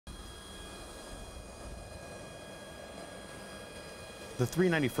The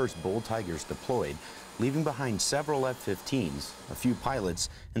 391st Bold Tigers deployed, leaving behind several F-15s, a few pilots,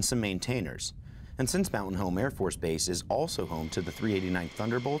 and some maintainers. And since Mountain Home Air Force Base is also home to the 389th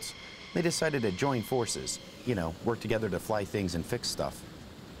Thunderbolts, they decided to join forces, work together to fly things and fix stuff.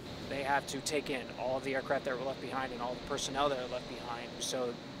 They have to take in all of the aircraft that were left behind and all the personnel that are left behind.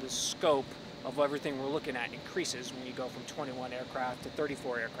 So the scope of everything we're looking at increases when you go from 21 aircraft to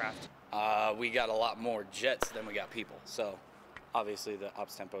 34 aircraft. We got a lot more jets than we got people, so obviously the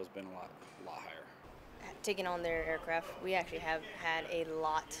ops tempo has been a lot higher. Taking on their aircraft, we actually have had a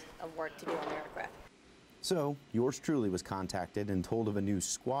lot of work to do on their aircraft. So yours truly was contacted and told of a new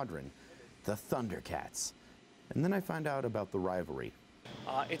squadron, the Thundercats. And then I found out about the rivalry.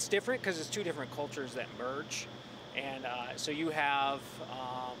 It's different because it's two different cultures that merge, and so you have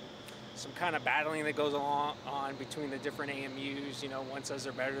some kind of battling that goes on between the different AMUs. One says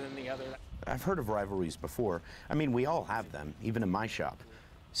they're better than the other. I've heard of rivalries before. I mean, we all have them, even in my shop.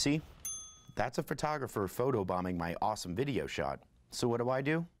 See? That's a photographer photobombing my awesome video shot. So what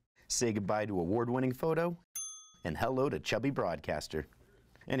do? Say goodbye to award-winning photo and hello to chubby broadcaster.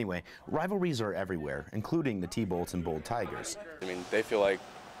 Anyway, rivalries are everywhere, including the T-Bolts and Bold Tigers. I mean, they feel like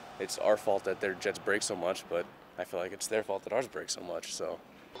it's our fault that their jets break so much, but I feel like it's their fault that ours break so much, so.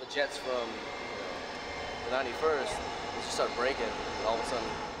 The jets from the 91st, they just start breaking, and all of a sudden.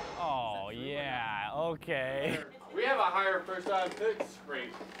 Oh, yeah, okay. We have a higher first time fix rate.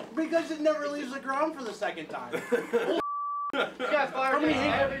 Because it never leaves the ground for the second time. You got fire how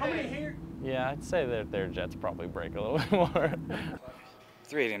many here? Yeah, I'd say that their jets probably break a little bit more.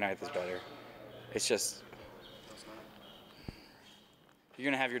 389th is better. It's just, you're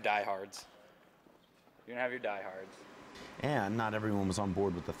gonna have your diehards. And not everyone was on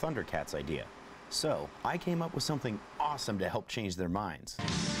board with the Thundercats idea. So I came up with something awesome to help change their minds.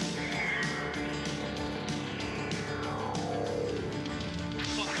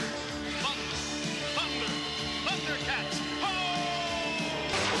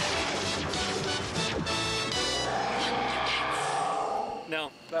 No,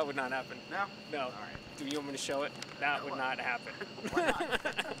 that would not happen. No? No. All right. Do you want me to show it? That would not happen.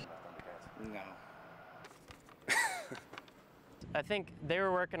 No. I think they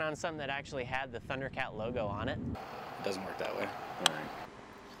were working on something that actually had the Thundercat logo on it. It doesn't work that way. All right.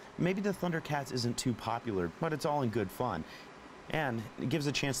 Maybe the Thundercats isn't too popular, but it's all in good fun. And it gives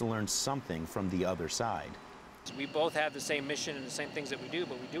a chance to learn something from the other side. We both have the same mission and the same things that we do,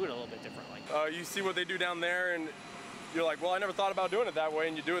 but we do it a little bit differently. You see what they do down there, and you're like, well, I never thought about doing it that way,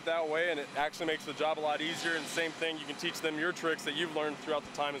 and you do it that way, and it actually makes the job a lot easier, and same thing, you can teach them your tricks that you've learned throughout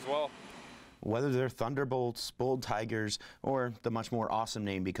the time as well. Whether they're Thunderbolts, Bold Tigers, or the much more awesome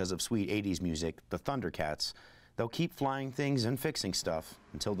name because of sweet 80s music, the Thundercats, they'll keep flying things and fixing stuff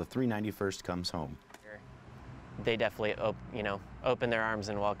until the 391st comes home. They definitely, opened their arms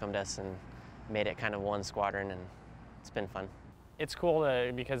and welcomed us and made it kind of one squadron, and it's been fun. It's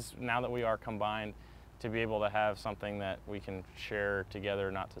cool because now that we are combined, to be able to have something that we can share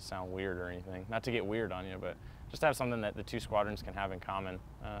together, not to sound weird or anything, not to get weird on you, but just have something that the two squadrons can have in common.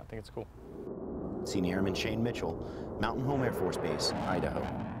 I think it's cool. Senior Airman Shane Mitchell, Mountain Home Air Force Base, Idaho.